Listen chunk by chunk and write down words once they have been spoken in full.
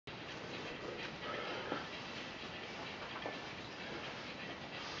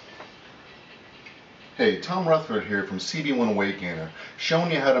Hey, Tom Rutherford here from CB1 Weight Gainer,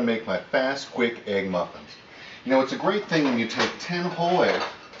 showing you how to make my fast, quick egg muffins. You know, it's a great thing when you take 10 whole eggs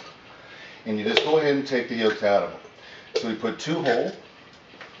and you just go ahead and take the yolks out of them. So we put 2 whole.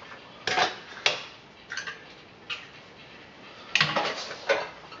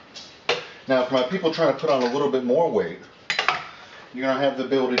 Now, for my people trying to put on a little bit more weight, you're going to have the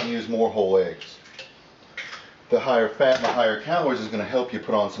ability to use more whole eggs. The higher fat and the higher calories is going to help you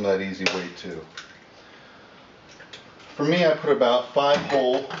put on some of that easy weight too. For me, I put about 5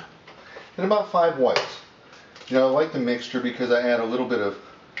 whole and about 5 whites. You know, I like the mixture because I add a little bit of,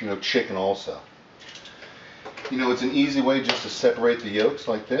 chicken also. You know, it's an easy way just to separate the yolks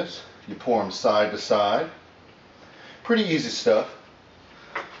like this. You pour them side to side. Pretty easy stuff.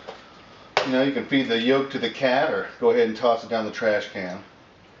 You know, you can feed the yolk to the cat or go ahead and toss it down the trash can.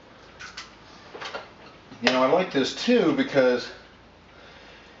 You know, I like this too because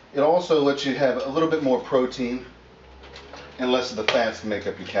it also lets you have a little bit more protein and less of the fats to make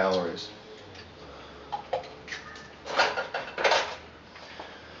up your calories.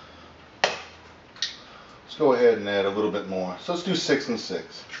 Let's go ahead and add a little bit more. So let's do 6 and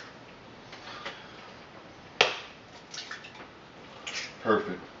 6.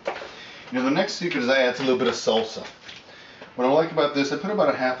 Perfect. You know, the next secret is I add a little bit of salsa. What I like about this, I put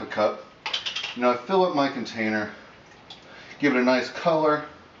about a half a cup. You know, I fill up my container, give it a nice color.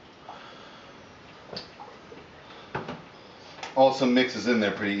 Also mixes in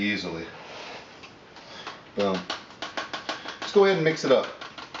there pretty easily. Boom. Let's go ahead and mix it up.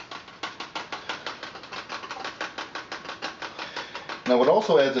 Now what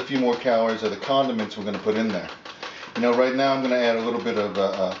also adds a few more calories are the condiments we're going to put in there. You know, right now I'm going to add a little bit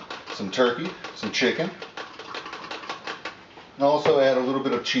of some turkey, some chicken, and also add a little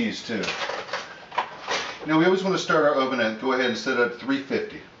bit of cheese too. You know, we always want to start our oven and go ahead and set it at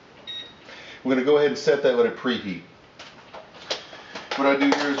 350. We're going to go ahead and set that with a preheat. What I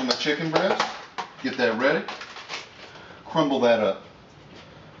do here is with my chicken breast, get that ready, crumble that up.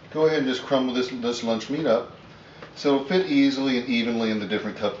 Go ahead and just crumble this lunch meat up so it'll fit easily and evenly in the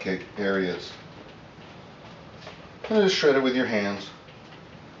different cupcake areas. And just shred it with your hands.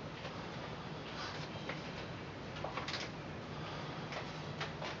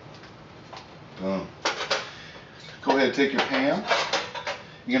 Boom. Go ahead and take your pan.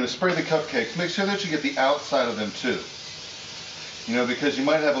 You're going to spray the cupcakes. Make sure that you get the outside of them too. You know, because you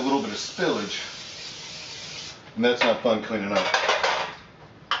might have a little bit of spillage, and that's not fun cleaning up.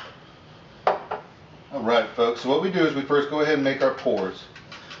 Alright folks, so what we do is we first go ahead and make our pours.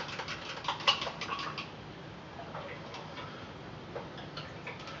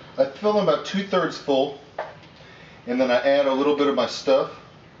 I fill them about 2/3 full, and then I add a little bit of my stuff.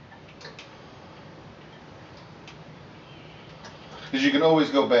 Because you can always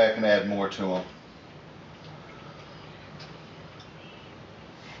go back and add more to them.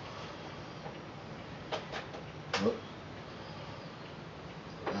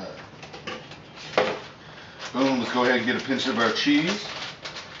 Boom, let's go ahead and get a pinch of our cheese.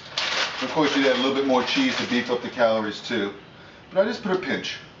 Of course, you'd add a little bit more cheese to beef up the calories too. But I just put a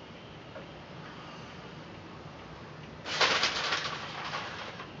pinch.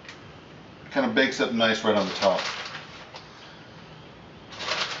 Kind of bakes up nice right on the top.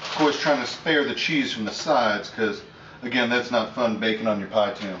 Of course, trying to spare the cheese from the sides because, again, that's not fun baking on your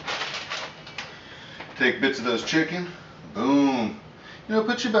pie tin. Take bits of those chicken. Boom. You know,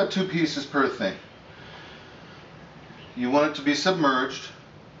 put you about 2 pieces per thing. You want it to be submerged.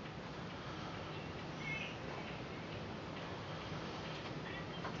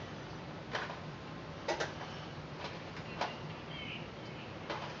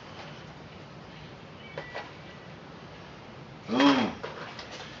 Boom.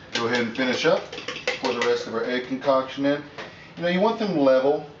 Go ahead and finish up. Pour the rest of our egg concoction in. You know, you want them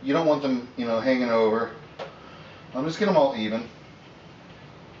level. You don't want them, hanging over. Just get them all even.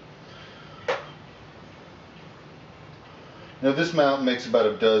 Now this amount makes about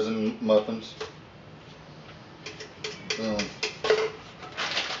a dozen muffins. Boom.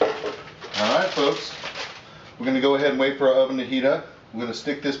 Alright folks, we're going to go ahead and wait for our oven to heat up. We're going to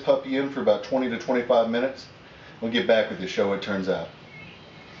stick this puppy in for about 20 to 25 minutes. We'll get back with you to show how it turns out.